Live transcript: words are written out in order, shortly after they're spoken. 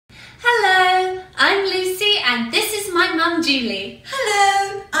I'm Julie.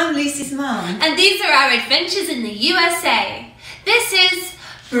 Hello, I'm Lucy's mum. And these are our adventures in the USA. This is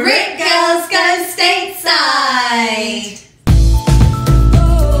BRIT Girls Go Stateside!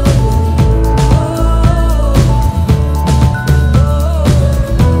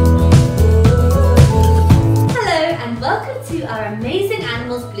 Hello and welcome to our amazing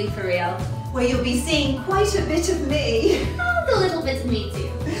Animals blooper reel. Where you'll be seeing quite a bit of me. And a little bit of me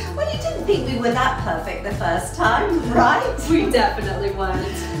too. Well, you didn't think we were that perfect the first time, right? We definitely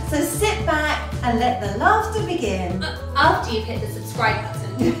weren't. So sit back and let the laughter begin. After you've hit the subscribe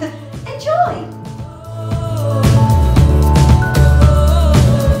button. Enjoy!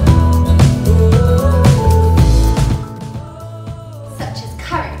 Such as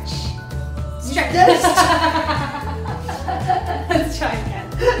courage, strength. Let's try again.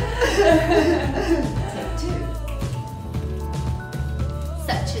 Take two.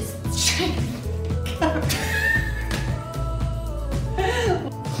 Such as strength.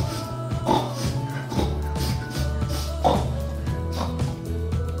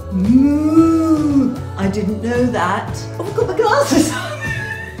 Moo! I didn't know that. Oh, I've got my glasses on.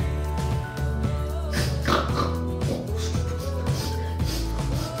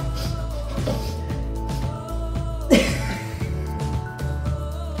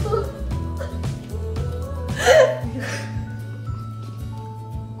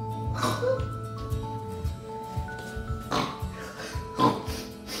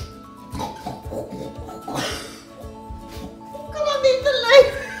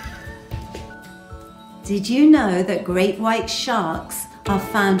 Did you know that great white sharks are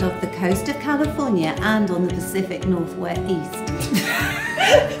found off the coast of California and on the Pacific Northwest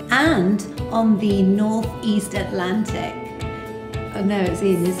and on the Northeast Atlantic? Oh no, it's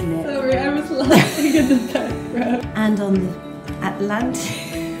in, isn't it? Sorry, I was laughing in the background. And on the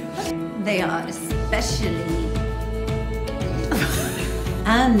Atlantic, they are especially,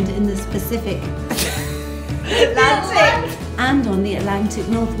 and in the Pacific Atlantic, and on the Atlantic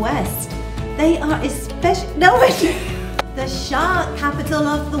Northwest. They are especially, no, the shark capital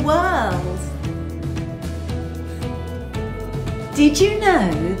of the world. Did you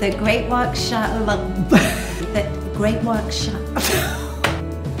know that great white shark,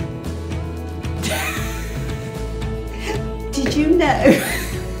 did you know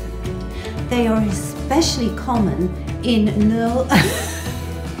they are especially common in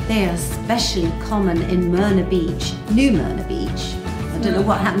Myrna Beach, New Myrna Beach. I don't know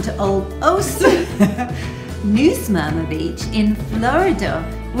what happened to New Smyrna Beach in Florida,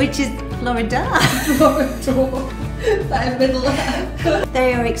 which is Florida. That middle.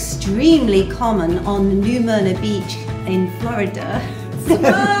 They are extremely common on New Myrna Beach in Florida.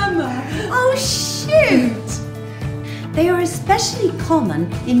 Mama. Oh shoot! They are especially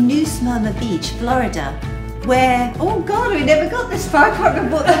common in New Smyrna Beach, Florida, where, oh god, we never got this far. I can't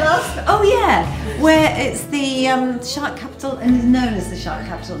remember what the last, oh yeah, where it's the shark capital and is known as the shark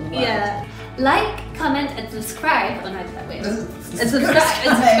capital of the world. Yeah. Like, comment and subscribe. Oh no, that way. And subscribe.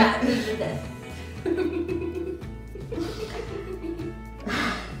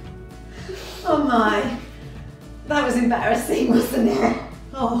 Oh my, that was embarrassing, wasn't it?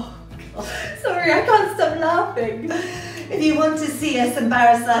 Oh god. Sorry, I can't stop laughing. If you want to see us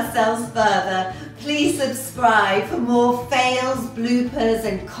embarrass ourselves further, please subscribe for more fails, bloopers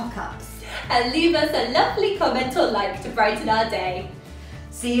and cock-ups. And leave us a lovely comment or like to brighten our day.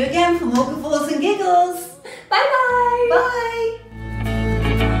 See you again for more guffaws and giggles. Bye bye. Bye.